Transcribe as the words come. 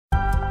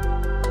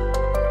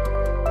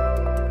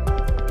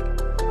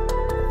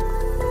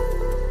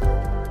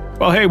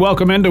Well, hey,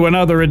 welcome into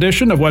another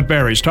edition of What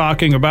Barrie's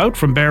Talking About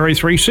from Barrie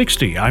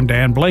 360. I'm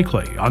Dan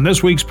Blakely. On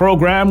this week's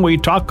program, we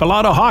talk a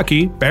lot of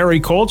hockey. Barrie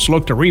Colts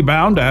look to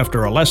rebound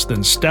after a less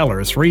than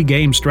stellar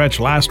 3-game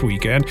stretch last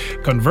weekend.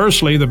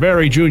 Conversely, the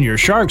Barrie Junior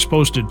Sharks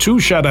posted 2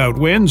 shutout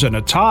wins and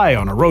a tie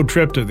on a road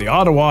trip to the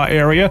Ottawa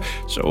area.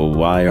 So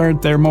why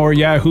aren't there more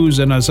yahoos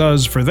and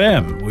Azaz for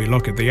them? We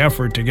look at the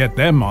effort to get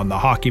them on the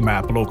hockey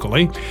map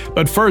locally.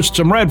 But first,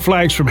 some red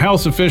flags from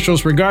health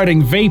officials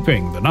regarding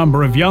vaping. The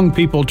number of young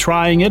people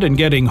trying it and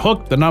getting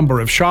hooked, the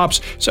number of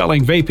shops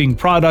selling vaping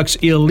products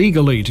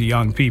illegally to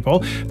young people.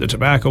 The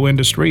tobacco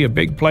industry, a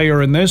big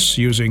player in this,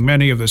 using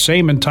many of the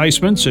same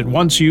enticements it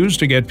once used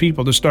to get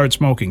people to start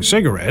smoking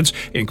cigarettes,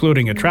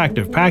 including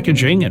attractive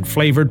packaging and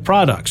flavored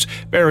products.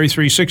 Barrie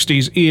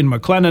 360's Ian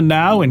McLennan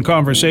now in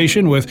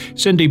conversation with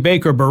Cindy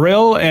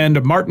Baker-Burrill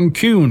and Martin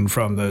Kuhn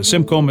from the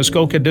Simcoe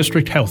Muskoka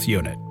District Health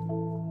Unit.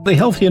 The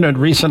Health Unit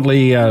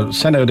recently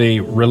sent out a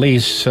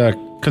release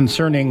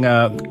concerning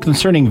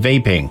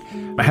vaping.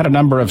 I had a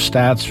number of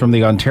stats from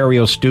the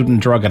Ontario Student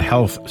Drug and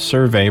Health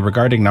Survey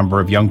regarding number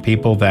of young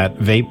people that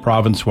vape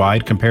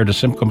province-wide compared to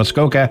Simcoe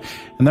Muskoka,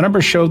 and the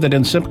numbers showed that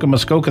in Simcoe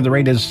Muskoka the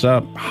rate is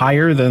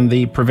higher than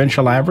the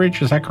provincial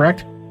average. Is that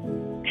correct?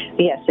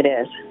 Yes, it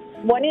is.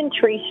 1 in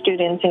 3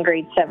 students in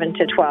grades 7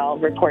 to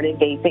 12 reported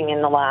vaping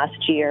in the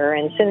last year,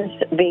 and since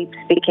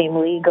vapes became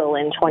legal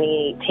in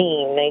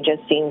 2018, they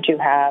just seem to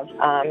have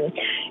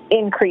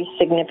increased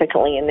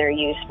significantly in their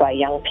use by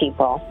young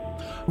people.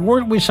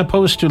 Weren't we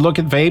supposed to look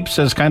at vapes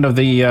as kind of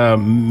the, I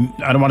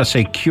don't want to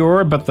say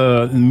cure, but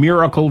the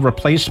miracle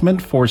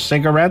replacement for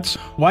cigarettes?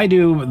 Why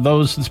do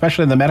those,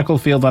 especially in the medical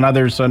field and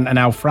others,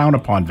 now frown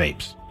upon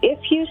vapes? If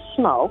you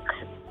smoke,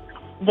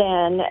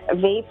 then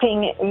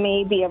vaping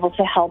may be able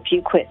to help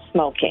you quit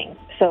smoking.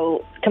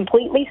 So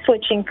completely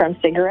switching from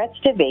cigarettes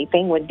to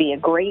vaping would be a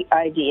great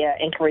idea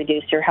and can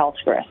reduce your health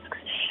risks.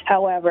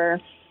 However,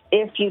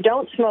 if you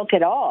don't smoke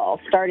at all,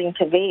 starting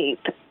to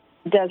vape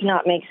does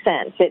not make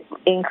sense. It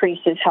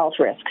increases health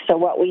risks. So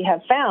what we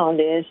have found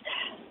is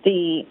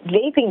the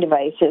vaping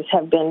devices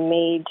have been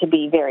made to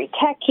be very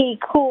techy,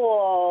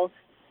 cool,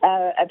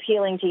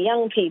 appealing to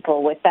young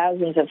people with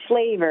thousands of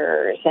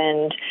flavors,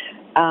 and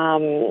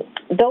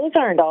those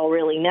aren't all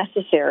really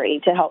necessary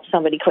to help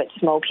somebody quit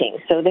smoking.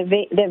 So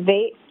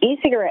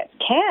e-cigarettes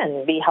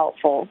can be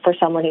helpful for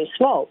someone who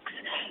smokes,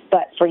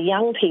 but for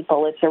young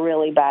people, it's a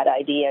really bad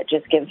idea. It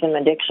just gives them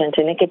addiction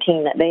to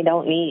nicotine that they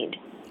don't need.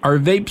 Are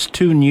vapes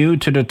too new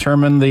to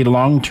determine the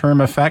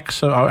long-term effects,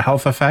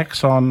 health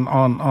effects on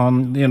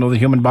the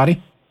human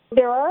body?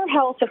 There are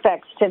health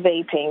effects to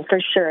vaping,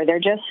 for sure. They're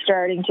just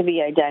starting to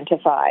be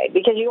identified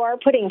because you are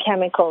putting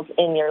chemicals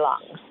in your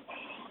lungs.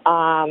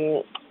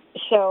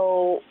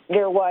 So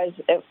there was,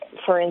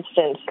 for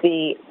instance,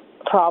 the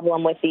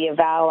problem with the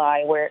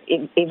EVALI, where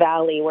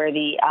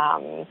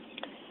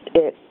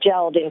it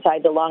gelled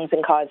inside the lungs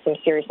and caused some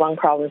serious lung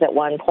problems at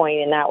one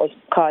point, and that was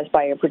caused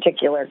by a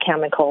particular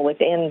chemical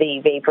within the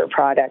vapor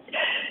product.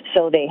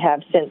 So they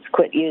have since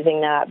quit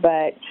using that.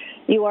 But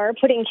you are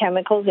putting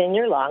chemicals in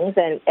your lungs,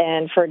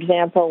 and for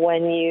example,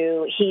 when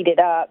you heat it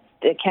up,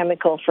 the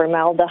chemical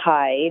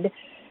formaldehyde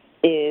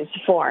is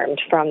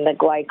formed from the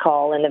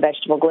glycol and the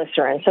vegetable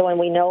glycerin. So when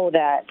we know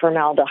that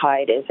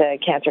formaldehyde is a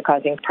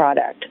cancer-causing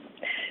product.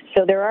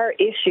 So there are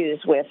issues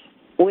with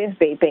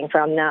vaping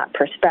from that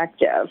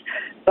perspective,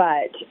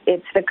 but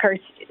it's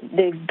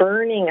the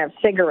burning of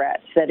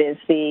cigarettes that is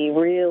the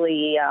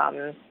really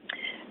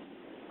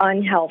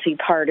unhealthy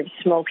part of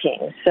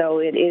smoking. So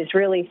it is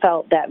really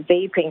felt that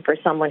vaping for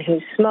someone who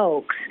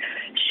smokes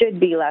should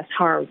be less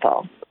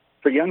harmful.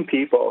 For young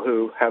people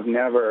who have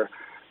never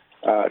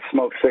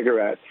smoked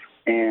cigarettes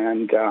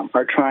and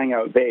are trying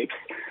out vapes,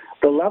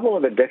 the level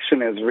of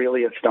addiction is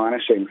really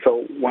astonishing.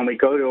 So when we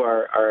go to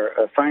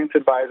our science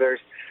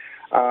advisors,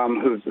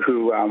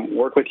 who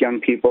work with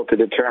young people to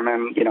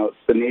determine,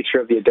 the nature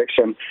of the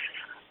addiction.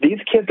 These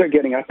kids are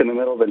getting up in the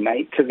middle of the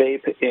night to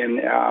vape,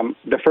 and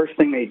the first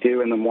thing they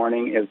do in the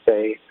morning is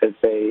they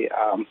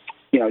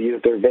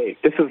use their vape.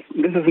 This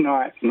is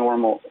not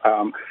normal.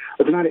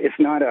 It's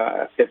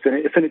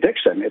an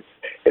addiction.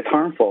 It's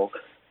harmful,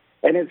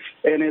 and it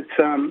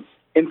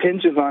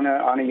impinges on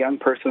a young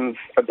person's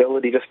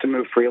ability just to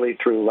move freely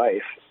through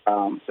life.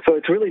 So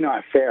it's really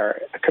not fair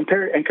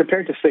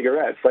compared to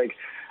cigarettes.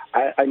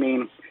 I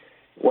mean,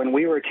 when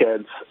we were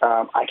kids,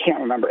 I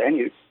can't remember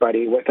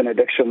anybody with an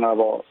addiction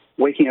level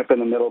waking up in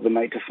the middle of the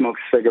night to smoke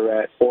a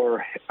cigarette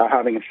or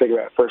having a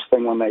cigarette first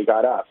thing when they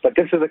got up. But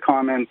this is a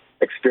common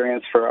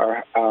experience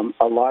for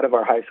a lot of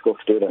our high school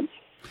students.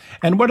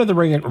 And what are the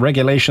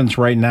regulations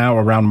right now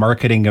around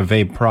marketing of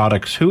vape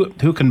products? Who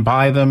can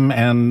buy them?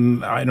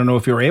 And I don't know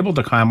if you're able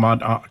to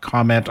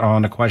comment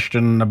on a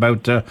question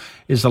about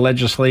is the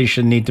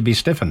legislation need to be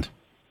stiffened?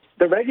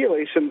 The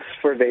regulations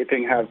for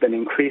vaping have been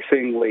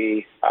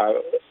increasingly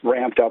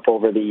ramped up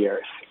over the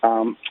years.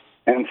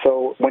 And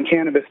so when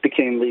cannabis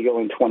became legal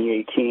in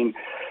 2018,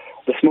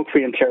 the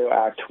Smoke-Free Ontario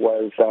Act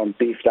was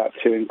beefed up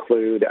to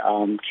include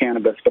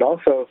cannabis, but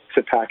also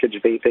to package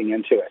vaping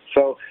into it.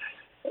 So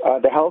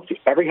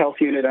Every health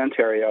unit in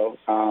Ontario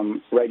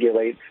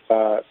regulates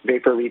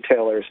vapor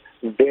retailers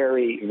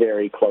very,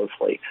 very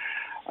closely.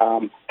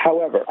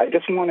 However, I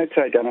just wanted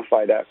to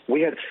identify that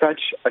we had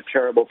such a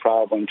terrible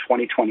problem in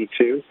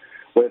 2022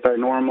 with our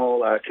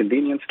normal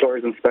convenience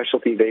stores and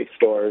specialty vape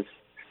stores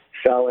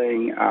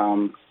selling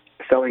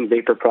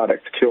vapor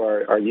products to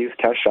our youth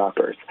test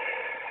shoppers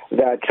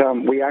that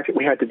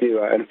we had to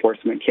do an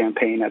enforcement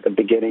campaign at the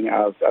beginning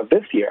of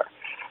this year.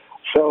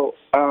 So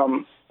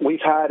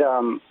we've had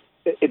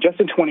just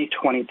in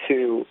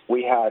 2022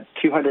 we had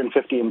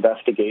 250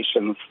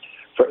 investigations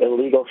for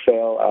illegal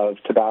sale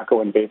of tobacco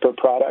and vapor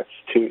products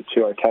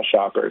to our test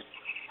shoppers,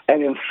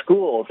 and in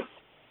schools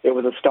it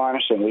was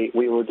astonishing.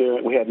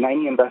 We had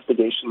 90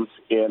 investigations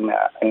in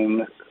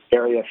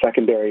area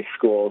secondary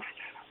schools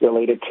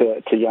related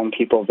to young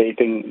people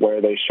vaping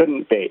where they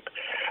shouldn't vape.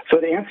 So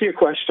to answer your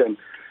question,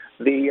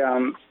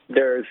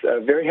 there's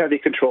very heavy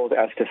controls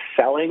as to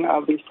selling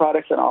of these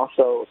products and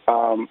also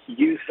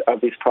use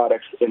of these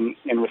products in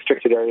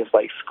restricted areas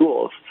like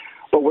schools.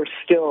 But we're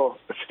still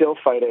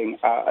fighting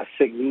a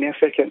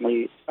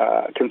significantly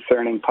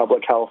concerning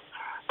public health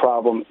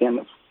problem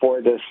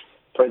for this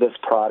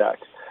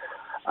product.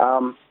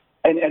 And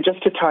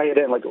just to tie it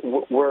in, like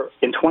we're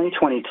in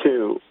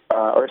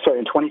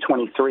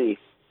 2023.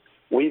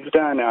 We've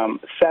done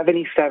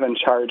 77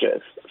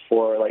 charges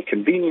for like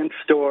convenience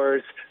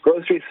stores,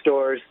 grocery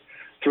stores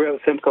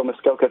throughout Simcoe,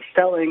 Muskoka,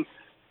 selling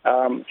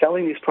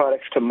these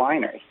products to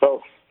minors.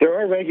 So there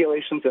are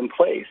regulations in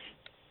place,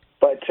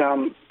 but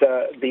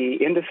the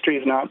industry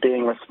is not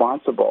being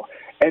responsible.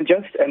 And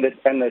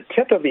the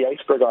tip of the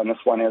iceberg on this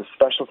one is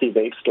specialty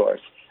vape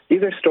stores.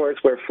 These are stores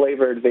where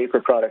flavored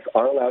vapor products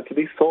are allowed to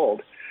be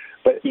sold,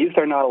 but youth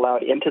are not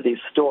allowed into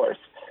these stores.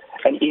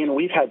 And Ian,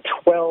 we've had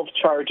 12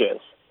 charges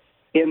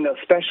in the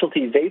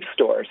specialty vape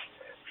stores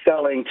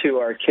selling to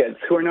our kids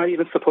who are not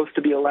even supposed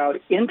to be allowed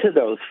into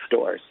those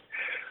stores.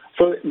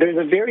 So there's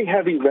a very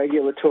heavy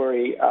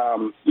regulatory,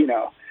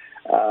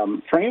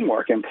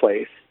 framework in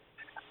place,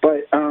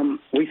 but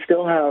we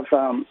still have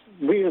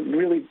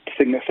really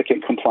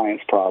significant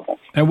compliance problems.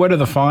 And what are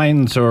the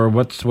fines, or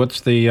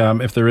what's the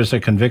if there is a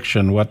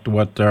conviction, what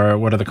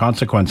are the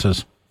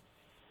consequences?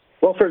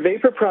 Well, for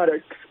vapor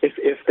products,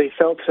 if they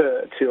sell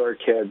to our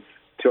kids,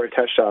 to our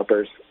test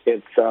shoppers,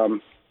 it's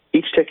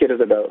each ticket is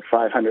about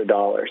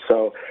 $500.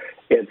 So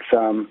it's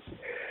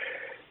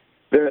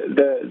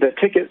the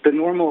ticket, the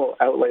normal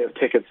outlay of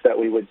tickets that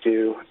we would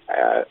do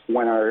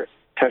when our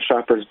test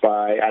shoppers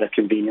buy at a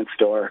convenience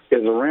store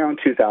is around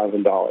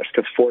 $2,000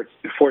 because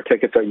four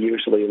tickets are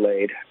usually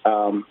laid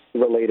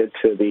related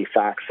to the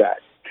fact set.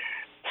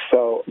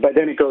 So, but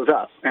then it goes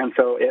up, and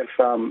so if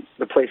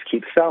the place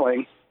keeps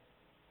selling,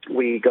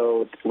 we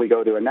go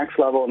to a next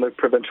level in the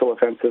provincial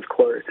offences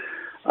court,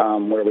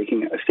 where we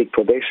can seek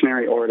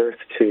probationary orders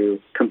to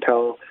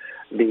compel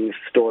these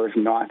stores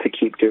not to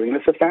keep doing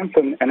this offense,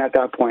 and at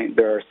that point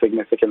there are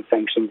significant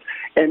sanctions,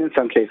 and in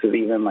some cases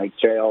even like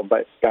jail,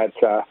 but that's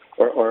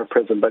or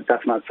prison. But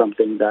that's not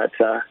something that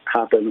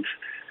happens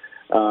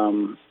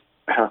often.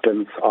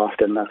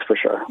 That's for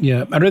sure.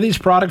 Yeah, and are these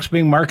products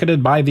being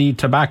marketed by the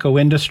tobacco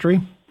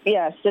industry?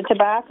 Yes, the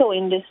tobacco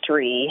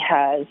industry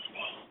has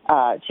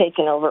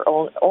taken over,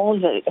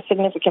 owns a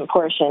significant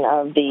portion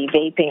of the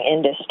vaping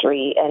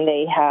industry, and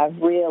they have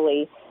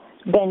really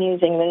been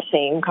using the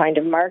same kind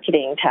of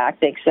marketing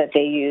tactics that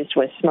they used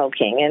with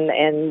smoking.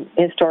 And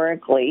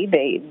historically,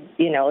 they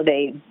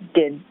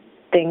did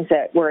things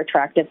that were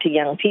attractive to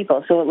young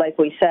people. So like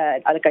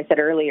I said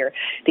earlier,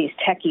 these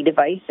techie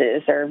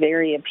devices are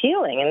very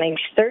appealing, and they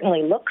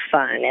certainly look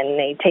fun, and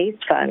they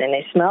taste fun, and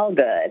they smell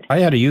good. I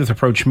had a youth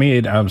approach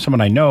me,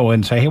 someone I know,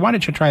 and say, hey, why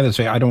don't you try this?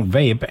 I don't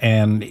vape.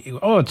 And,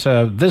 it's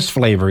this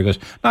flavor. He goes,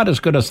 not as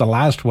good as the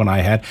last one I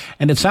had.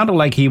 And it sounded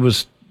like he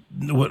was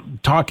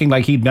talking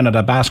like he'd been at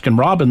a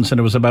Baskin-Robbins and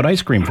it was about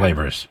ice cream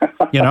flavors,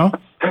 Yeah.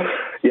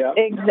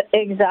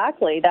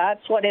 Exactly.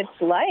 That's what it's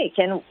like.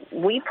 And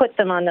we put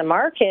them on the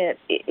market,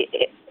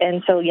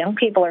 and so young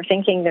people are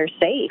thinking they're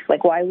safe.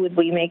 Like, why would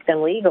we make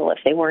them legal if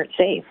they weren't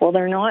safe? Well,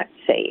 they're not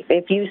safe.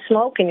 If you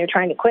smoke and you're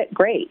trying to quit,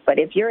 great. But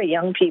if you're a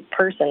young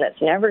person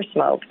that's never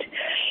smoked,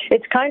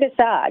 it's kind of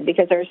sad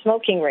because our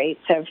smoking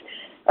rates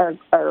are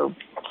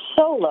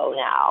so low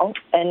now,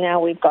 and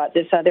now we've got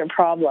this other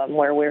problem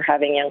where we're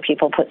having young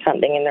people put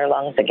something in their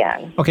lungs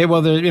again. Okay,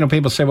 well,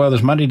 people say, well,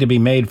 there's money to be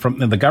made from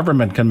the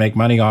government can make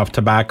money off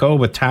tobacco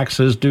with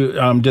taxes. Do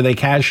they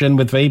cash in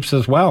with vapes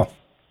as well?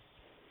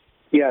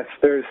 Yes,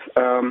 there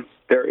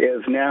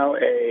is now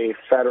a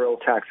federal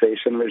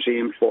taxation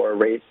regime for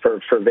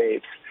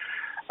vapes,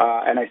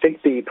 and I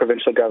think the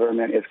provincial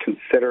government is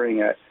considering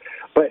it.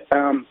 But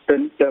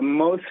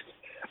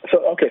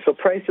So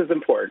price is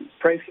important.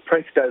 Price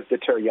does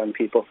deter young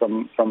people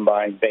from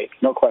buying vapes,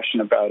 no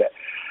question about it.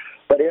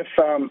 But if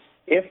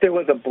there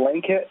was a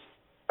blanket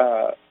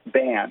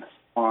ban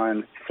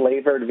on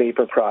flavored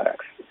vapor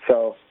products,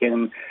 so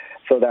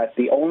that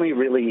the only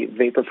really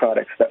vapor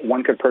products that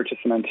one could purchase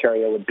in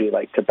Ontario would be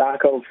like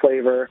tobacco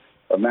flavor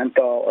or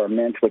menthol or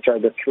mint, which are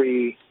the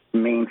three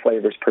main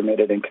flavors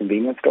permitted in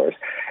convenience stores.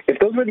 If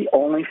those were the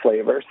only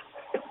flavors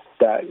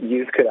that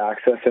youth could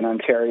access in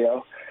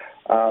Ontario,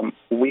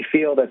 we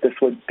feel that this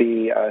would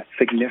be a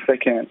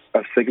significant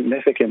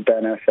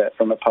benefit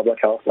from a public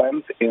health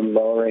lens in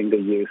lowering the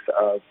use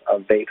of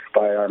vapes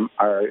by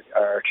our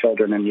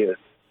children and youth.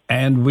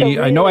 And really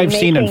I know I've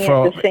seen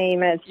info. It the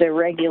same as the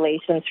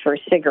regulations for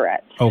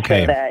cigarettes.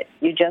 Okay. So that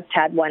you just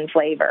had one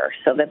flavor,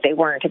 so that they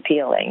weren't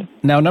appealing.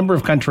 Now, a number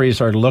of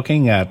countries are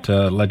looking at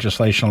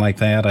legislation like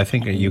that. I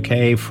think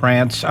UK,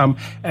 France. Are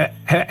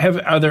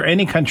there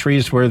any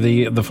countries where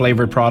the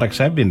flavored products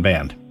have been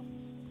banned,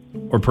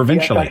 or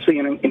provincially? Yes, actually,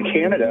 in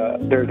Canada,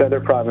 there's other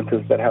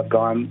provinces that have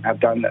done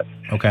this.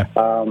 Okay.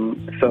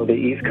 So the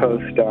East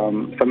Coast,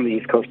 some of the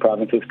East Coast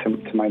provinces,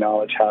 to my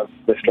knowledge, have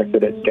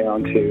restricted it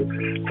down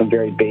to some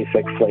very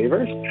basic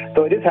flavors.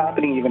 So it is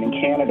happening even in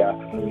Canada.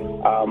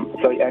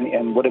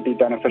 And would it be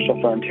beneficial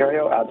for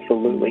Ontario?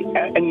 Absolutely.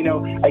 And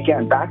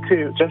again, back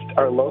to just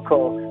our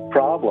local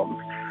problems.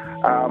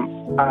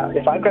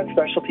 If I've got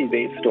specialty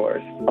vape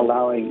stores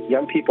allowing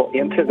young people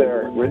into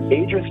their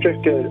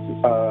age-restricted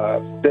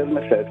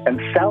businesses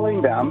and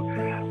selling them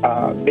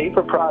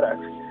vapor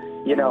products,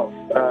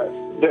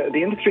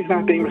 the industry's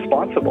not being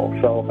responsible.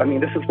 So,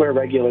 this is where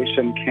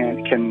regulation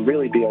can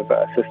really be of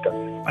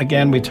assistance.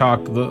 Again, we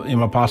talk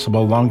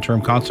possible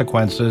long-term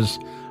consequences.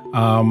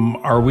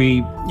 Are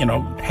we,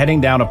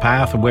 heading down a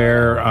path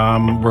where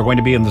we're going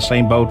to be in the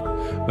same boat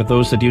with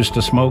those that used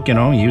to smoke,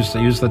 use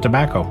the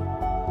tobacco,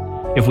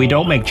 if we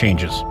don't make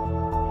changes?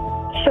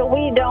 So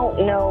we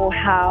don't know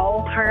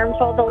how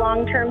harmful the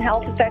long-term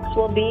health effects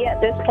will be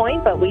at this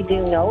point, but we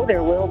do know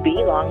there will be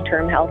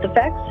long-term health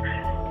effects.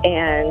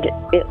 And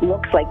it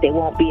looks like they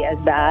won't be as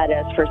bad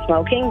as for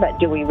smoking, but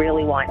do we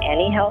really want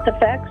any health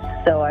effects?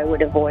 So I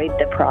would avoid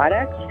the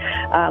products.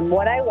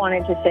 What I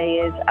wanted to say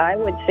is I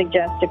would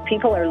suggest if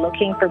people are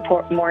looking for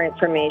more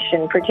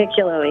information,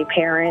 particularly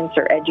parents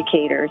or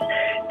educators,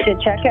 to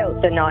check out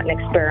the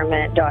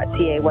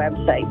notanexperiment.ca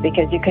website,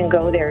 because you can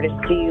go there to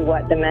see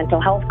what the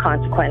mental health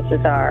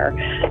consequences are,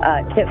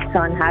 tips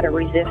on how to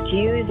resist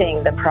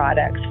using the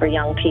products for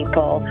young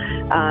people,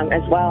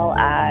 as well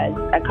as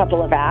a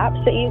couple of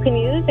apps that you can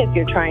use if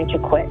you're trying to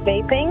quit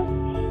vaping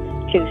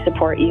to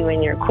support you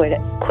in your quit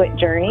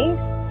journey.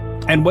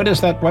 And what is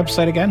that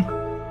website again?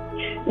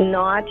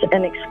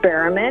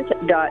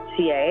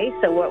 Notanexperiment.ca.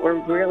 So what we're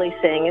really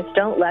saying is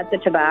don't let the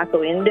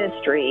tobacco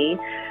industry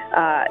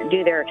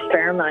do their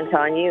experiment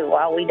on you.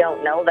 While we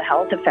don't know the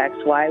health effects,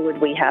 why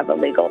would we have a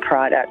legal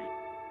product?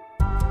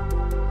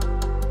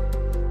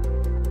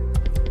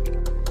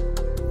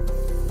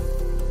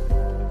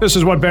 This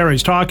is what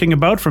Barrie's talking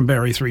about from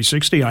Barrie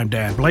 360. I'm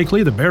Dan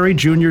Blakely. The Barrie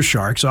Junior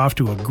Sharks off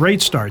to a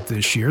great start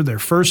this year. Their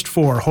first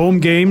 4 home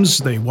games,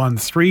 they won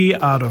 3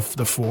 out of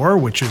the 4,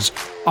 which is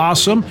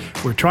awesome.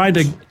 We're trying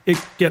to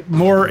get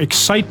more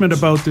excitement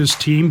about this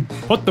team,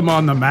 put them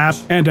on the map,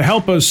 and to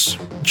help us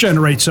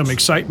generate some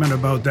excitement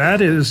about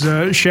that is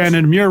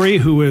Shannon Murray,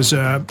 who is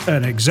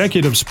an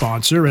executive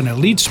sponsor, an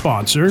elite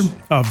sponsor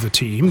of the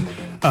team,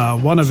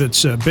 one of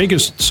its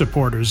biggest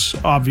supporters,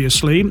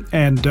 obviously,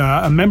 and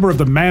a member of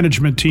the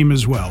management team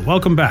as well.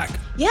 Welcome back.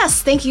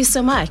 Yes, thank you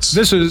so much.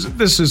 This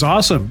is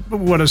awesome.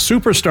 What a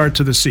super start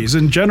to the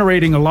season,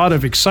 generating a lot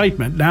of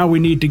excitement. Now we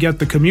need to get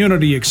the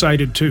community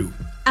excited too.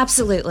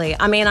 Absolutely.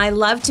 I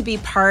love to be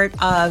part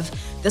of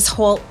this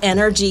whole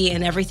energy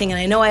and everything. And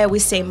I know I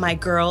always say my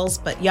girls,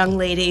 but young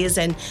ladies,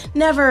 and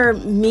never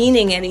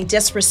meaning any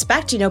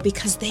disrespect,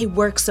 because they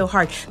work so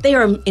hard. They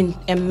are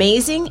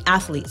amazing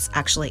athletes,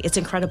 actually. It's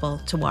incredible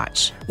to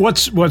watch.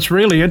 What's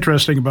really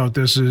interesting about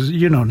this is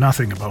you know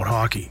nothing about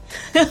hockey.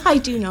 I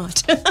do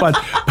not.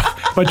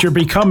 But you're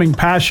becoming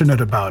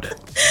passionate about it.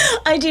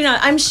 I do not.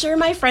 I'm sure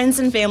my friends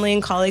and family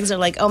and colleagues are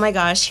like, oh my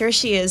gosh, here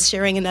she is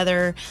sharing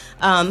another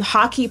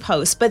hockey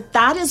post. But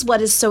that is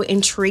what is so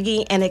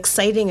intriguing and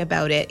exciting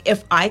about it.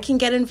 If I can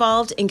get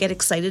involved and get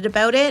excited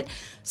about it,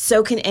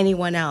 so can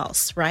anyone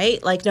else,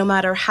 right? Like no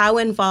matter how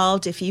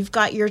involved, if you've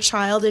got your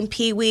child in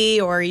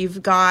Pee-wee or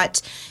you've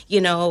got,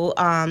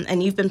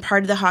 and you've been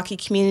part of the hockey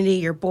community,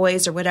 your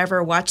boys or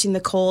whatever, watching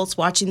the Colts,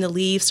 watching the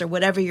Leafs or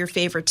whatever your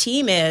favorite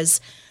team is,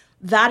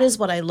 that is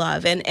what I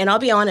love. And I'll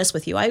be honest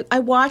with you. I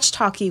watched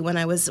hockey when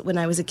I was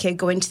a kid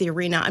going to the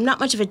arena. I'm not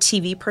much of a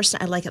TV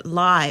person. I like it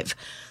live.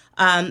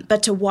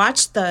 But to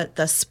watch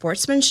the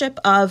sportsmanship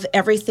of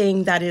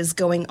everything that is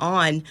going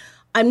on,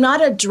 I'm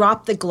not a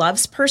drop the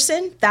gloves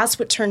person. That's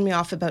what turned me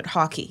off about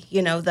hockey.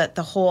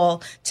 The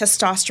whole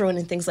testosterone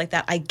and things like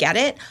that. I get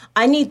it.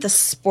 I need the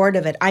sport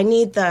of it. I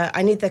need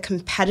the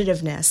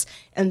competitiveness.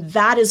 And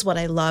that is what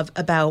I love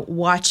about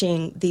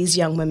watching these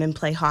young women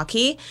play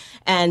hockey.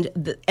 And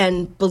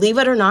believe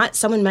it or not,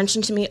 someone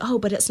mentioned to me, oh,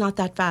 but it's not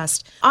that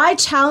fast. I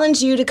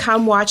challenge you to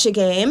come watch a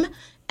game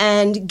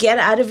and get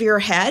out of your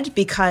head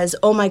because,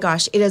 oh my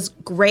gosh, it is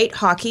great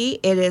hockey.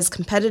 It is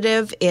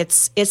competitive.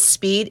 It's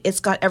speed.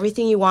 It's got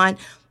everything you want,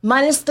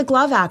 minus the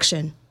glove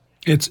action.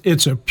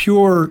 It's a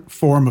pure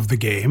form of the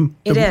game.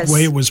 It is. The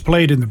way it was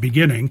played in the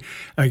beginning.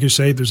 Like you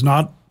say, there's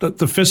not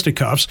the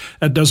fisticuffs.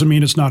 That doesn't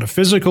mean it's not a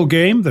physical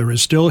game. There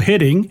is still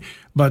hitting,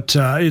 but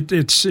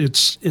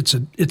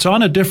it's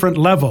on a different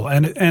level,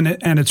 and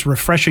it's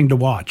refreshing to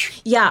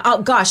watch. Yeah.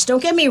 Oh gosh,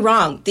 don't get me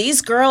wrong.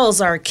 These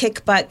girls are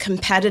kick butt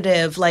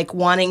competitive, like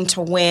wanting to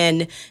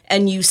win,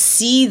 and you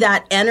see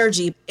that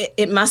energy.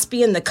 It must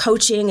be in the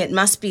coaching. It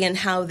must be in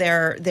how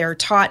they're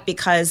taught,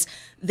 because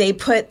they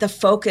put the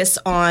focus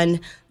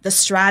on the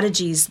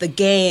strategies, the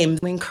game.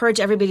 We encourage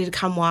everybody to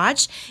come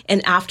watch,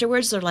 and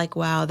afterwards they're like,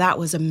 wow, that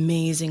was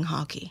amazing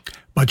hockey.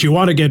 But you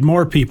want to get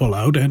more people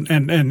out,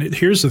 and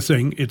here's the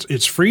thing,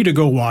 it's free to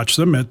go watch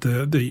them at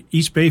the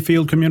East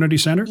Bayfield Community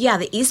Center. Yeah,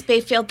 the East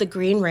Bayfield, the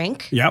green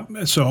rink. Yep.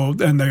 So,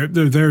 and they're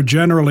there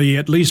generally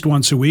at least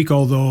once a week,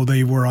 although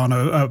they were on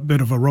a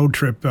bit of a road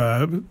trip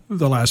the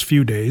last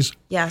few days.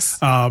 Yes.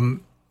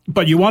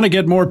 But you want to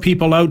get more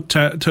people out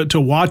to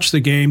watch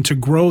the game, to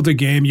grow the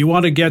game. You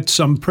want to get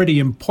some pretty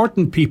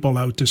important people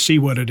out to see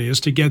what it is,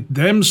 to get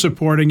them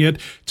supporting it,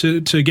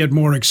 to get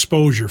more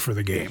exposure for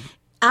the game.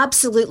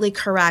 Absolutely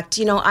correct.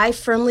 You know, I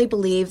firmly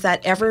believe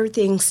that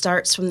everything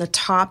starts from the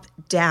top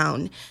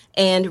down,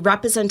 and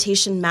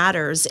representation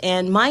matters.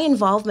 And my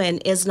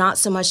involvement is not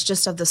so much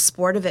just of the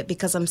sport of it,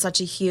 because I'm such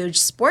a huge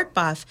sport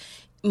buff.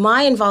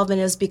 My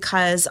involvement is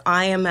because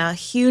I am a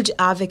huge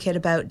advocate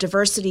about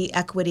diversity,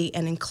 equity,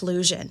 and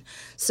inclusion.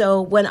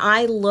 So when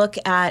I look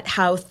at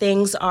how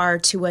things are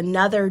to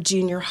another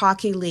junior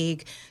hockey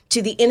league,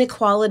 to the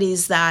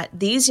inequalities that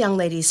these young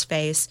ladies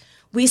face,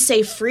 we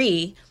say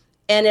free,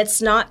 and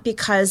it's not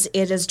because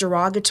it is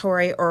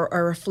derogatory or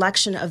a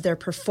reflection of their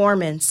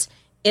performance.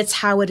 It's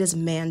how it is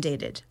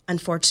mandated,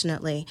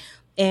 unfortunately.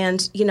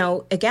 And, you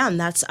know, again,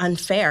 that's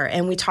unfair.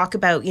 And we talk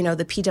about, you know,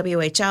 the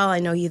PWHL. I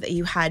know that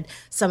you had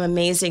some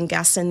amazing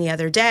guests in the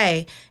other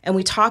day. And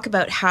we talk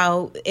about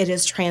how it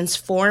is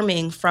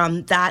transforming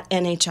from that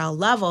NHL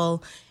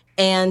level.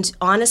 And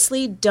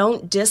honestly,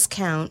 don't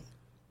discount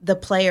the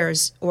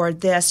players or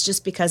this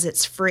just because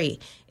it's free.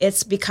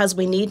 It's because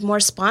we need more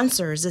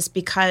sponsors. It's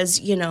because,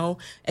 you know,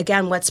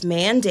 again, what's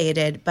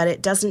mandated, but it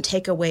doesn't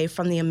take away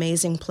from the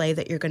amazing play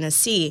that you're going to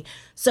see.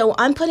 So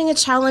I'm putting a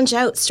challenge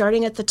out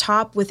starting at the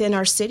top within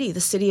our city,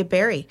 the city of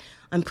Barrie.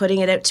 I'm putting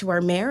it out to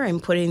our mayor. I'm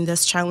putting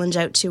this challenge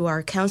out to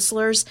our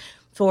councillors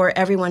for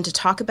everyone to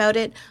talk about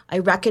it. I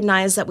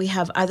recognize that we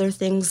have other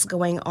things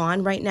going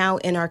on right now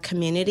in our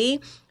community,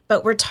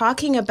 but we're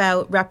talking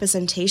about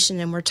representation,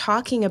 and we're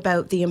talking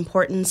about the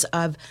importance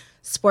of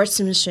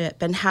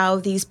sportsmanship and how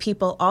these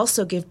people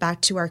also give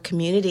back to our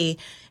community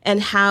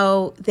and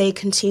how they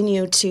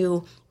continue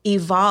to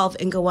evolve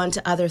and go on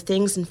to other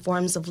things and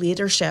forms of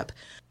leadership.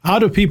 How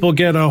do people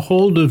get a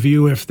hold of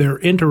you if they're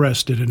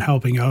interested in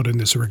helping out in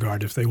this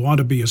regard, if they want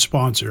to be a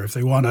sponsor, if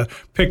they want to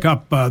pick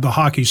up the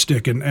hockey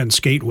stick and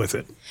skate with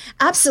it?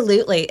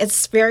 Absolutely.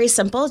 It's very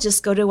simple.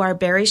 Just go to our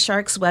Barrie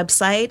Sharks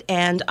website,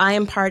 and I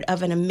am part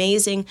of an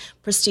amazing,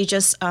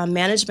 prestigious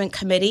management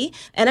committee,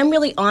 and I'm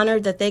really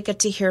honored that they get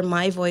to hear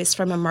my voice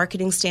from a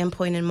marketing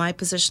standpoint in my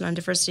position on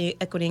diversity,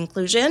 equity,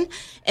 inclusion,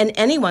 and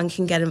anyone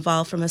can get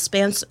involved, from a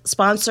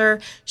sponsor,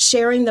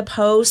 sharing the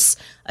posts,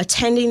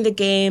 attending the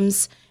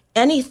games,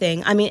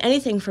 anything. I mean,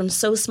 anything from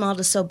so small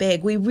to so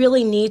big. We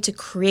really need to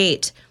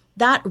create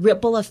that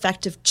ripple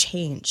effect of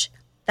change.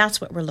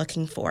 That's what we're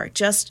looking for.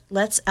 Just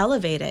let's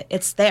elevate it.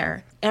 It's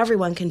there.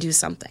 Everyone can do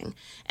something.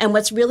 And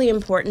what's really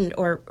important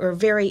or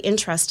very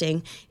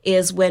interesting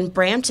is when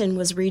Brampton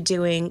was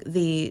redoing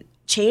the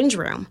change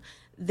room,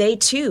 they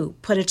too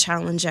put a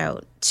challenge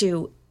out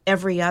to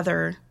every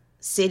other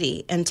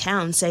city and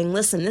town saying,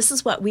 listen, this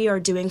is what we are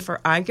doing for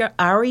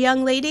our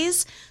young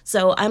ladies.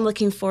 So I'm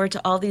looking forward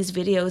to all these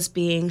videos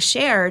being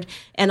shared,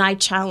 and I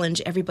challenge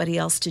everybody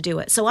else to do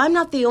it. So I'm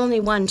not the only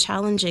one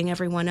challenging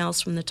everyone else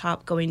from the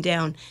top going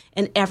down,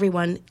 and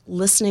everyone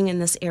listening in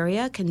this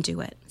area can do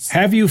it.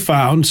 Have you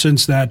found,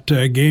 since that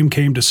game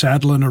came to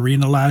Saddlein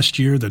Arena last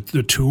year,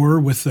 the tour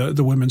with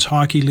the Women's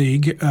Hockey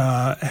League,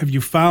 have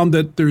you found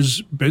that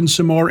there's been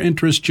some more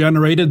interest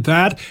generated?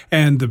 That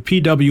and the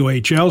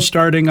PWHL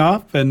starting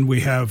up, and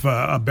we have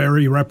a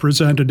Barrie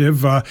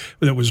representative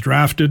that was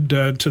drafted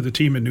to the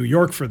team in New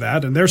York for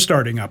that, and they're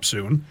starting up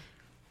soon.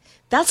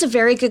 That's a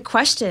very good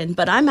question,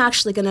 but I'm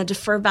actually going to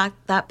defer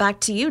that back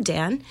to you,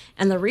 Dan.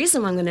 And the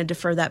reason I'm going to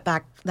defer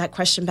that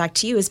question back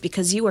to you is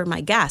because you were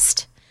my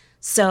guest.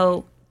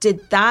 So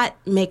did that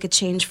make a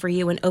change for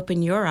you and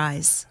open your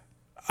eyes?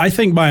 I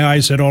think my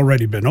eyes had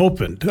already been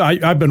opened.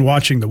 I've been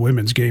watching the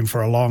women's game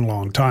for a long,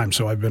 long time,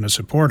 so I've been a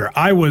supporter.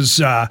 I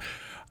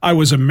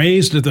was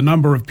amazed at the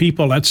number of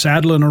people at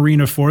Saddlein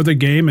Arena for the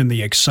game and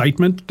the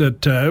excitement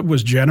that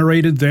was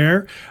generated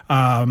there,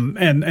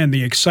 and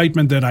the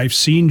excitement that I've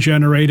seen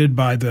generated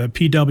by the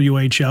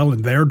PWHL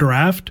in their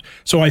draft.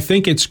 So I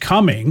think it's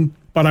coming,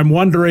 but I'm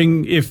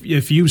wondering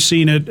if you've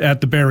seen it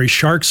at the Barrie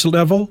Sharks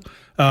level,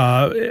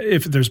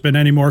 if there's been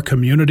any more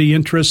community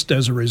interest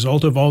as a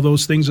result of all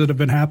those things that have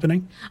been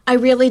happening. I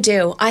really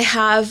do.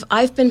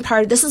 I've been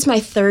part of, this is my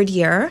third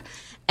year.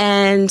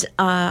 And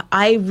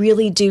I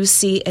really do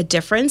see a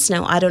difference.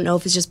 Now, I don't know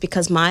if it's just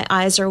because my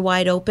eyes are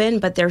wide open,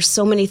 but there's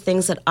so many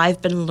things that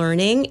I've been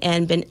learning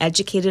and been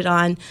educated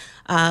on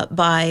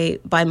by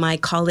my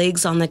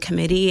colleagues on the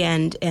committee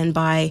and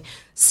by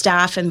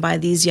staff and by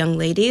these young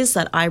ladies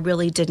that I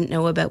really didn't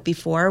know about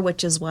before,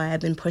 which is why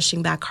I've been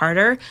pushing back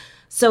harder.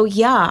 So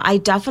yeah, I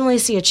definitely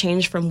see a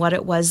change from what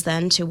it was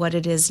then to what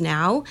it is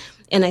now.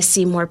 And I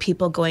see more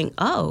people going,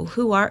 oh,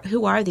 who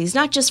are these?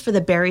 Not just for the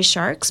Barrie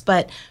Sharks,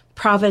 but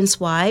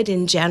province-wide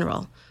in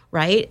general,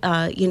 right?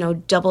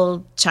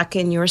 Double check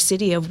in your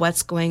city of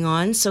what's going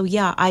on. So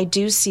yeah, I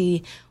do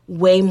see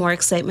way more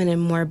excitement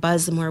and more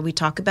buzz the more we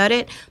talk about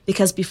it,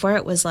 because before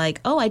it was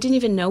like, oh, I didn't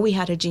even know we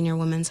had a junior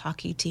women's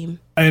hockey team.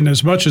 And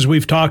as much as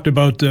we've talked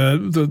about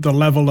the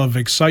level of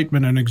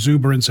excitement and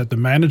exuberance at the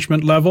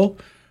management level,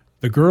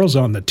 the girls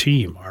on the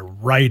team are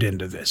right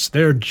into this.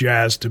 They're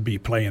jazzed to be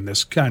playing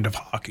this kind of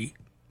hockey.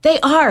 They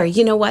are.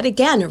 You know what?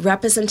 Again,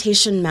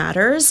 representation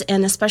matters,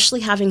 and especially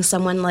having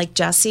someone like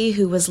Jessie,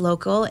 who was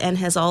local and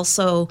has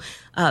also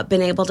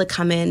been able to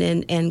come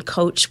in and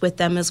coach with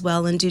them as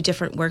well and do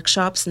different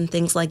workshops and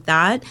things like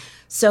that.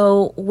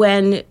 So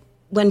when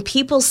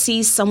people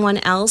see someone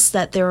else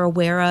that they're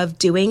aware of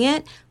doing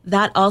it,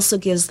 that also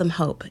gives them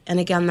hope. And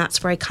again,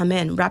 that's where I come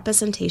in.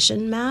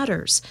 Representation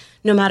matters.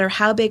 No matter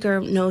how big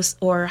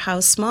or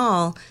how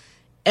small,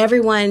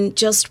 everyone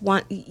just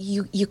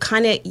you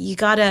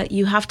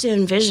have to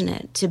envision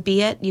it. To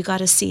be it, you got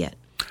to see it.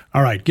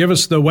 All right, give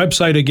us the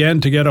website again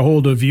to get a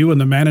hold of you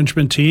and the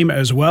management team,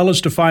 as well as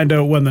to find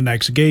out when the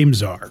next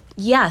games are.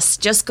 Yes,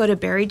 just go to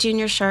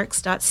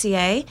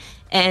barriejuniorsharks.ca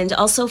and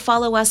also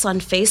follow us on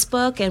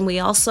Facebook, and we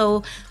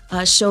also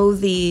show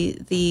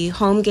the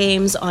home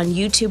games on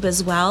YouTube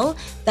as well.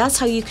 That's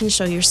how you can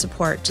show your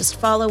support. Just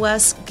follow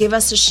us, give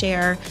us a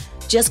share,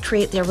 just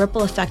create the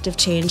ripple effect of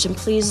change, and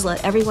please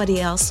let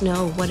everybody else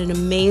know what an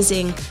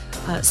amazing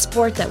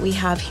sport that we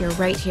have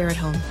right here at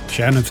home.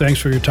 Shannon, thanks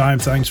for your time.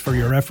 Thanks for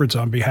your efforts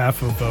on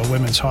behalf of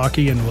women's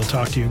hockey, and we'll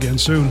talk to you again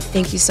soon.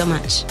 Thank you so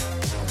much.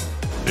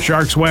 The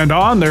Sharks went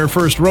on their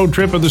first road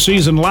trip of the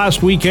season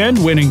last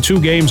weekend, winning 2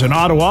 games in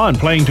Ottawa and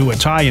playing to a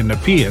tie in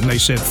Nepean. They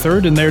sit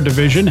third in their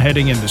division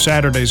heading into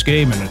Saturday's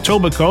game in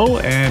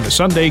Etobicoke and a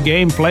Sunday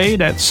game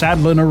played at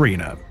Sadlin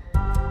Arena.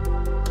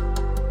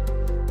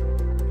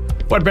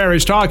 What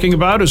Barrie's Talking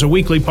About is a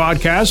weekly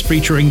podcast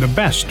featuring the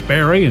best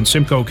Barrie and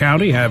Simcoe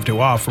County have to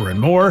offer and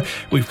more.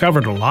 We've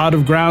covered a lot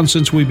of ground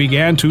since we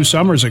began 2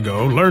 summers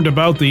ago, learned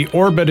about the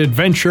Orbit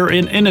Adventure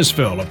in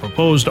Innisfil, a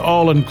proposed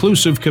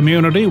all-inclusive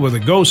community with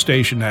a GO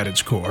station at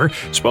its core,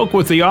 spoke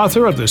with the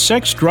author of the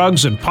Sex,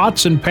 Drugs, and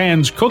Pots and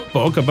Pans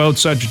cookbook about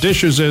such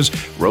dishes as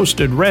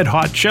roasted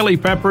red-hot chili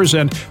peppers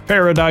and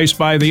Paradise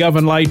by the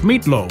Oven Light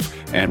meatloaf.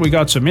 And we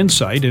got some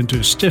insight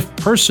into stiff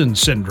person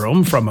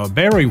syndrome from a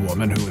Barrie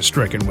woman who was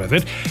stricken with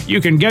it. You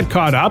can get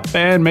caught up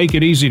and make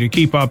it easy to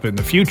keep up in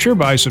the future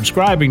by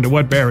subscribing to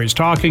What Barrie's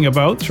Talking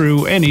About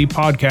through any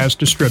podcast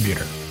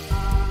distributor.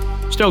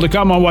 Still to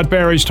come on What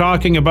Barrie's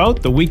Talking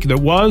About, the week that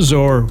was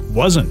or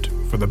wasn't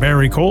for the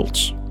Barrie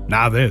Colts.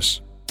 Now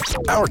this.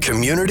 Our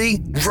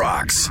community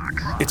rocks.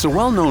 It's a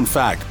well-known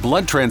fact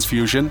blood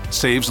transfusion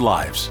saves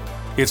lives.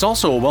 It's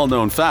also a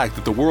well-known fact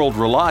that the world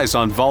relies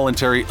on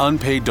voluntary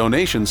unpaid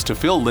donations to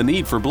fill the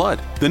need for blood.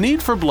 The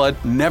need for blood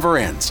never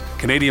ends.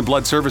 Canadian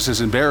Blood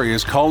Services in Barrie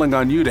is calling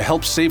on you to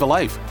help save a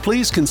life.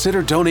 Please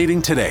consider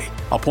donating today.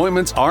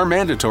 Appointments are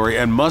mandatory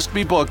and must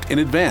be booked in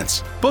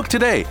advance. Book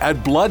today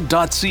at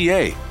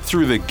blood.ca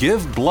through the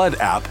Give Blood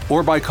app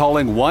or by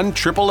calling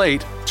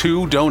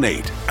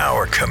 1-888-2-DONATE.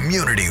 Our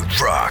community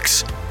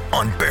rocks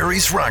on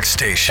Barrie's Rock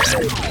Station.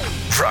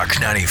 Rock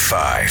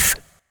 95.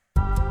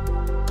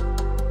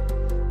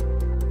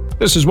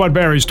 This is What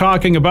Barrie's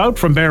Talking About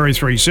from Barrie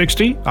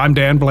 360. I'm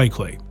Dan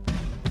Blakely.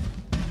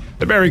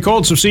 The Barrie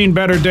Colts have seen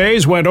better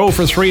days, went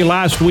 0-3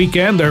 last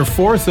weekend. They're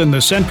 4th in the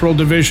Central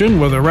Division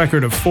with a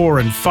record of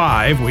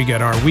 4-5. We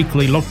get our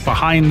weekly look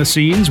behind the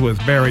scenes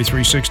with Barrie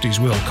 360's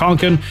Will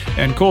Conkin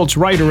and Colts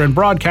writer and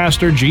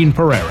broadcaster Gene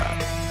Pereira.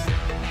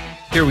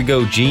 Here we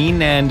go,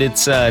 Gene, and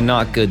it's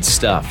not good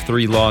stuff.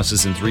 3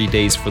 losses in 3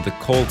 days for the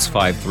Colts,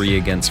 5-3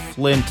 against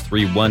Flint,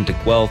 3-1 to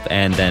Guelph,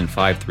 and then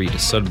 5-3 to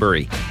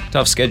Sudbury.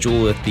 Tough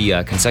schedule with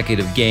the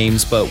consecutive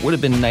games, but would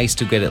have been nice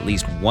to get at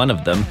least one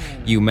of them.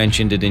 You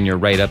mentioned it in your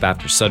write-up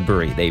after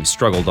Sudbury. They've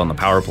struggled on the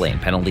power play and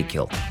penalty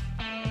kill.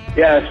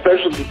 Yeah,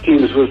 specialty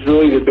teams was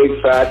really the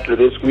big factor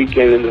this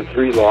weekend in the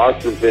 3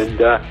 losses. And,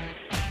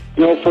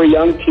 for a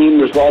young team,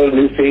 there's a lot of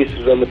new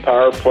faces on the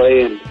power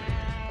play. And,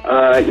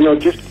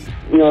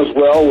 as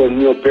well, when,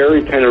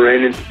 Barrie kind of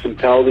ran into some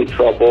penalty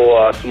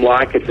trouble, some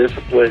lack of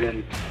discipline.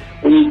 And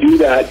when you do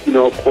that,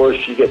 of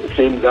course, you get the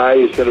same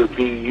guys that are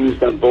being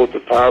used on both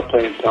the power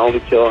play and penalty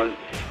kill, and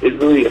it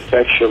really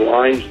affects your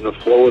lines and the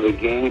flow of the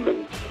game.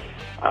 And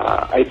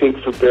I think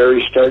for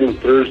Barrie, starting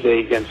Thursday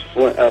against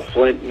Flint,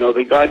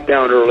 they got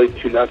down early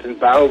 2-0,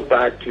 battled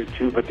back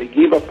 2-2, but they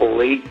gave up a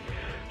late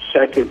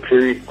second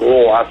period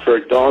goal after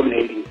a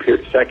dominating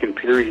second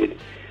period.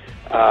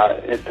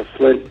 And the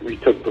Flint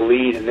retook the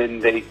lead, and then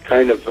they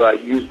kind of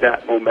used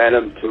that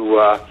momentum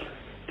to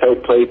to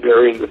outplay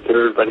Barrie in the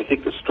third. But I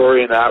think the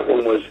story in that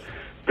one was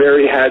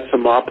Barrie had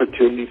some power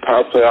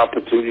play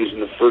opportunities in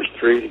the first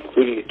three,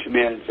 including a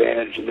two-man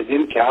advantage, and they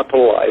didn't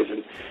capitalize.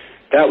 And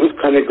that was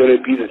kind of going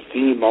to be the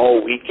theme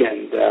all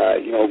weekend.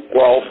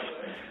 Guelph,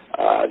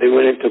 they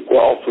went into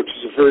Guelph, which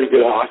is a very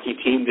good hockey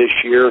team this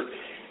year.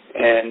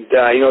 And,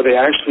 they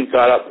actually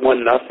got up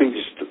 1-0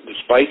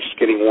 despite just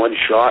getting one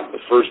shot in the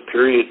first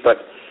period.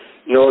 But,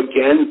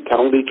 again,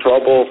 penalty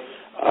trouble,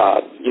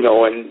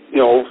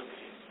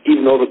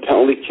 even though the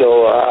penalty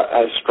kill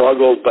has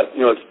struggled, but,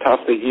 it's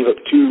tough. They gave up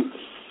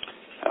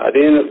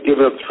they ended up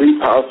giving up 3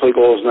 power play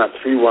goals in that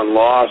 3-1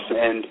 loss,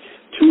 and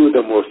 2 of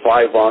them were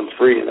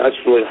 5-on-3, and that's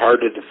really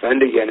hard to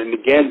defend again. And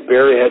again,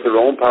 Barrie had their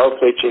own power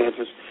play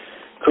chances,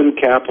 couldn't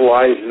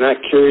capitalize, and that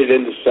carried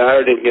into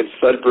Saturday against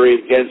Sudbury.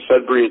 Again,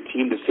 Sudbury, a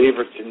team, the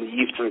favorites in the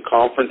Eastern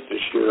Conference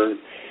this year.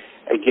 And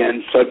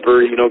again,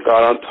 Sudbury,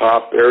 got on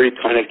top. Barrie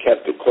kind of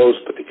kept it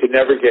close, but they could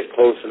never get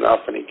close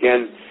enough. And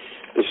again,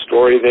 the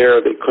story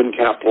there, they couldn't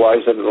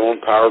capitalize on their own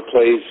power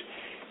plays.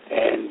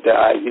 And,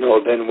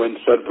 then when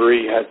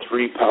Sudbury had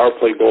 3 power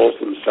play goals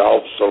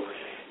themselves. So,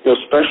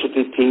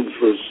 specialty teams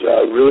was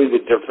really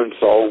the difference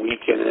all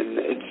weekend. And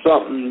it's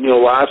something,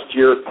 last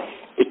year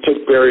it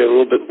took Barrie a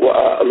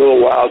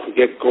little while to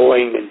get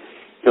going and,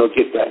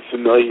 get that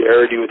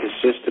familiarity with the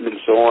system and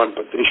so on.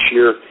 But this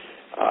year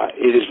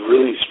it has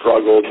really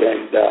struggled.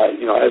 And,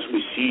 as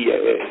we see,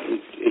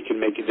 it can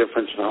make a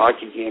difference in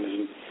hockey games.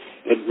 And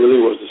it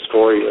really was the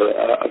story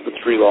of the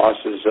 3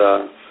 losses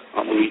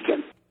on the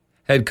weekend.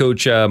 Head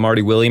coach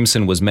Marty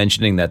Williamson was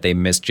mentioning that they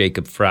missed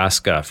Jacob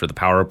Frasca for the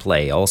power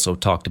play. Also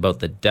talked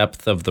about the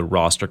depth of the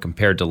roster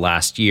compared to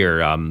last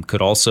year.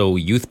 Could also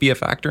youth be a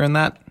factor in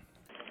that?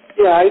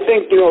 Yeah, I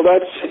think,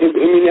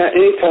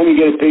 anytime you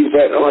get a big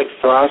veteran like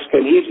Frasca,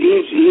 and he's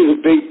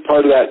a big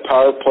part of that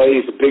power play.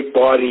 He's a big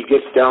body. He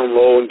gets down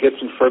low and gets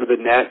in front of the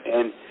net.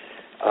 And,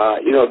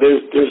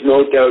 there's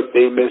no doubt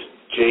they missed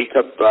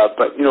Jacob. But,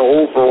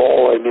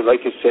 overall,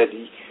 like I said,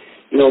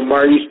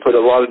 Marty's put a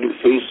lot of new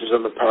faces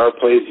on the power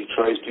play as he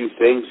tries to do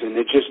things, and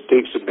it just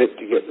takes a bit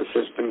to get the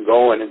system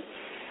going. And,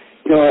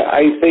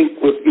 I think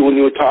when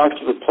you talk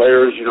to the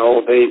players, they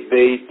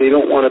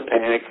don't want to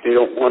panic. They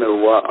don't want to,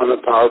 on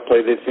the power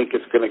play, they think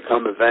it's going to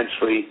come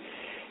eventually.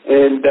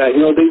 And,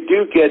 they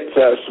do get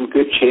some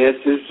good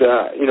chances.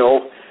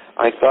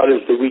 I thought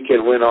as the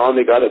weekend went on,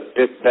 they got a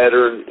bit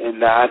better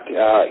in that,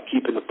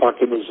 keeping the puck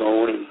in the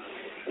zone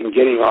and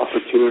getting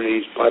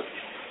opportunities. But,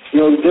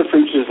 the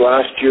difference is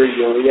last year,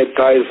 you had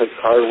guys like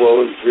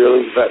Cardwell and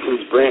Greeley,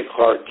 veterans, Brant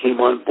Clark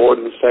came on board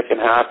in the second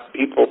half.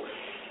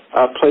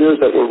 Players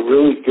that were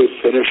really good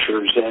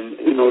finishers. And,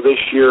 this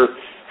year,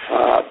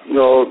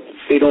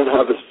 they don't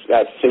have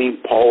that same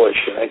polish.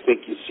 And I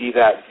think you see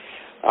that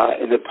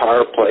in the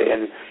power play.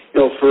 And,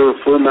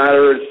 for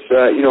matters,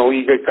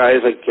 you got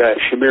guys like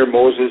Shamir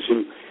Moses,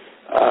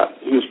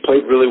 who's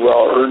played really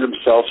well, earned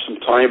himself some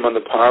time on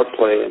the power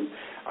play. And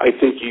I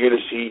think you're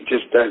going to see,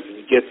 just as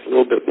he gets a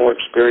little bit more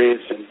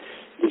experience, and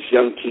this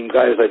young team,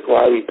 guys like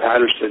Wiley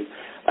Patterson,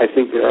 I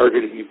think they are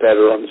going to be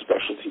better on the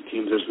specialty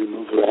teams as we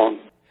move along.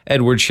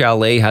 Edward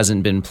Chalet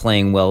hasn't been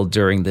playing well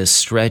during this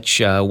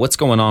stretch. What's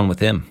going on with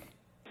him?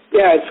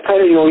 Yeah, it's kind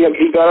of,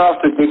 he got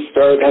off to a good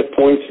start, had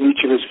points in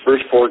each of his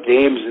first 4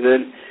 games, and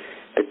then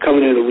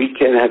coming into the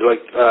weekend had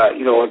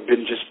had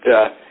been just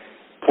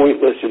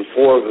pointless in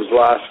 4 of his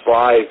last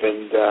 5.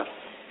 And,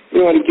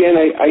 and again,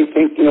 I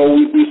think,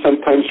 we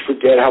sometimes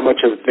forget how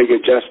much of a big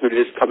adjustment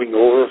it is coming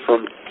over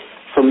from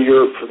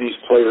Europe for these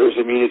players.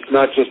 It's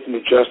not just an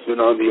adjustment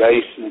on the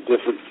ice and a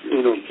different,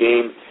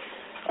 game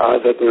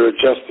that they're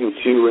adjusting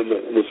to in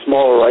the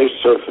smaller ice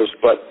surface,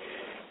 but,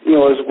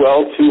 as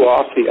well, too,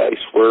 off the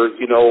ice where,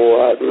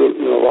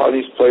 a lot of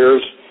these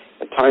players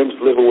at times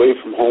live away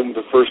from home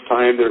the first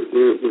time. They're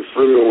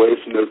further away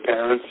from their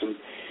parents, and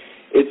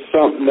it's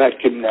something that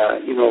can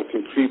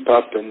creep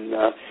up. And,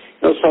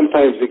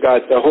 sometimes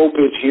the hope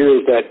is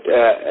here is that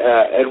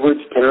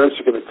Edward's parents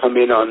are going to come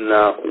in on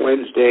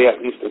Wednesday,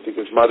 at least I think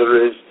his mother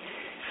is,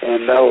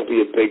 and that will be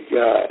a big,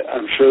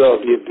 I'm sure that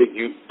will be a big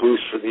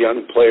boost for the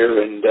young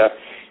player. And,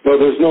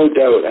 there's no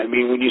doubt.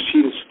 When you see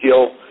the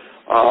skill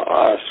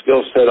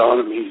set on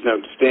him, he's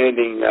an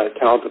outstanding,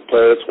 talented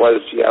player. That's why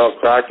the Seattle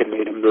Kraken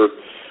made him their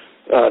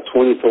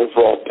 20th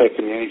overall pick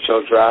in the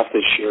NHL draft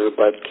this year.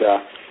 But,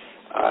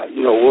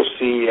 we'll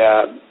see,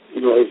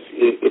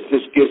 if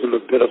this gives them a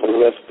bit of a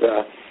lift,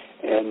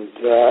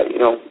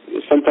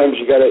 sometimes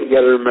you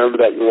gotta remember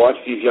that you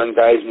watch these young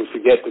guys and you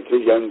forget that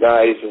they're young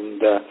guys and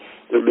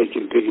they're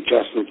making big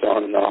adjustments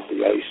on and off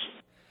the ice.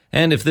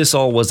 And if this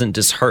all wasn't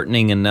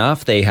disheartening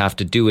enough, they have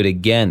to do it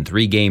again.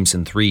 3 games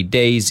in 3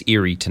 days.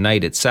 Erie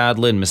tonight at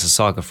Sadlin,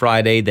 Mississauga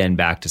Friday, then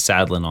back to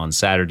Sadlin on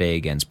Saturday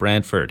against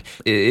Brantford.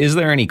 Is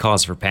there any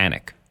cause for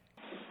panic?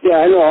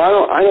 Yeah, I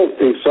don't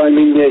think so.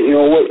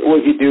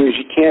 What you do is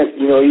you can't,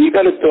 you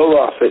got to build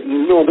off it.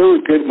 And, there were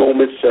good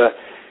moments.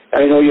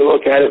 I know you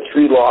look at it,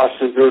 3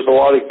 losses. There was a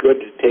lot of good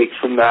to take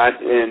from that.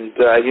 And,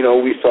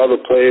 we saw the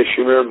play of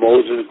Shamir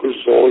Moses,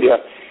 Grisolia,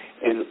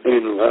 and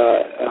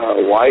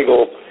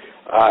Weigel.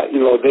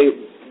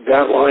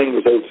 that line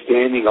was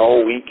outstanding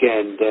all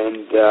weekend,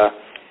 and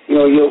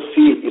you'll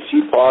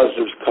see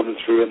positives coming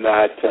through in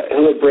that.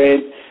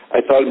 Hillebrand,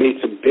 I thought, made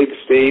some big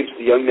saves.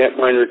 The young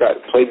netminder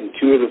played in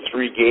 2 of the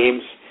 3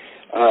 games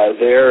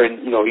there,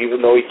 and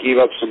even though he gave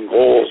up some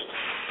goals,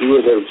 he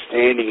was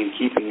outstanding in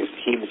keeping his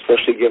team,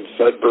 especially against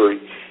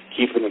Sudbury,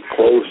 keeping it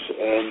close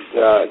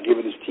and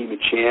giving his team a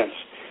chance.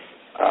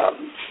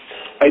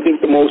 I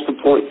think the most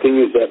important thing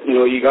is that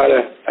you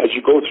gotta, as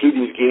you go through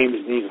these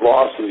games and these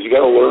losses, you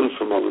gotta learn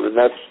from them, and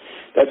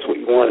that's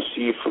what you want to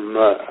see from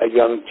a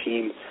young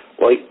team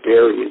like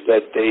Barrie, is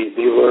that they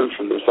learn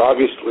from this.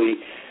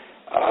 Obviously,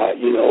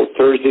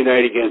 Thursday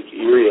night against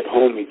Erie at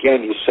home,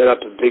 again, you set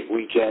up a big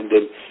weekend,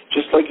 and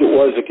just like it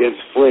was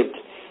against Flint,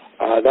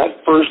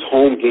 that first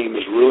home game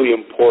is really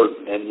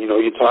important. And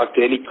you talk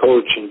to any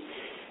coach, and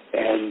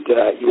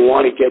you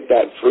want to get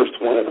that first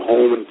one at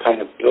home and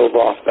kind of build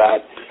off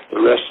that the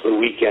rest of the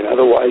weekend.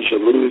 Otherwise,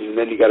 you lose, and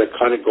then you got to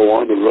kind of go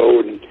on the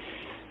road. And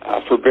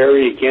for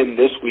Barrie again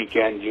this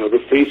weekend,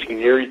 they're facing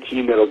an Erie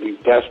team that'll be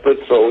desperate,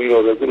 so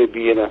they're going to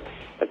be in a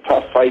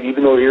tough fight,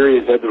 even though Erie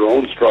has had their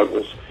own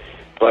struggles.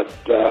 But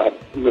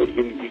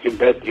you can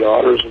bet the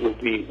Otters will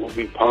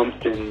be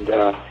pumped, and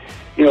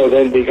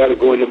then they got to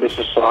go into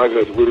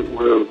Mississauga.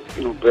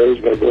 Where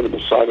Barrie's got to go to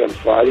Mississauga on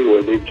Friday,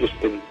 where they've just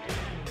been,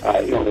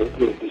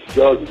 the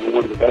Steelers have been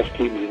one of the best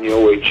teams in the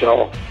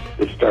OHL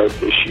to start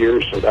this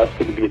year. So that's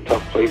going to be a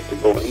tough place to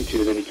go into.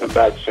 And then you come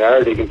back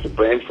Saturday against a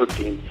Brantford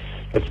team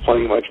that's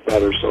playing much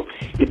better. So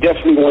you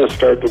definitely want to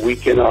start the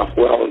weekend off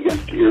well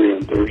against Erie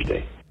on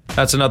Thursday.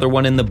 That's another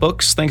one in the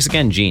books. Thanks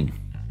again, Gene.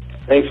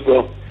 Thanks,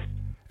 Will.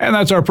 And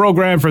that's our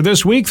program for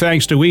this week.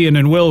 Thanks to Ian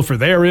and Will for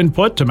their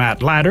input, to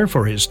Matt Ladder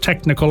for his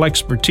technical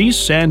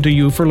expertise, and to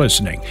you for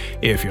listening.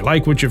 If you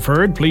like what you've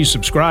heard, please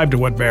subscribe to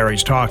What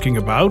Barrie's Talking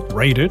About,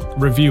 rate it,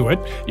 review it.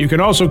 You can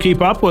also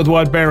keep up with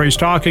What Barrie's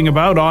Talking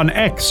About on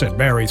X at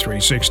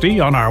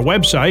Barrie360, on our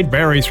website,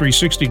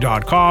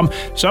 Barrie360.com.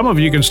 Some of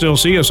you can still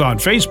see us on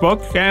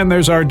Facebook, and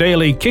there's our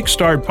daily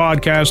Kickstart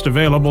podcast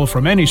available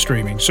from any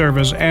streaming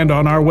service and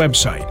on our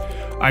website.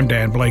 I'm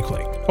Dan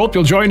Blakely. Hope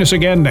you'll join us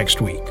again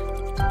next week.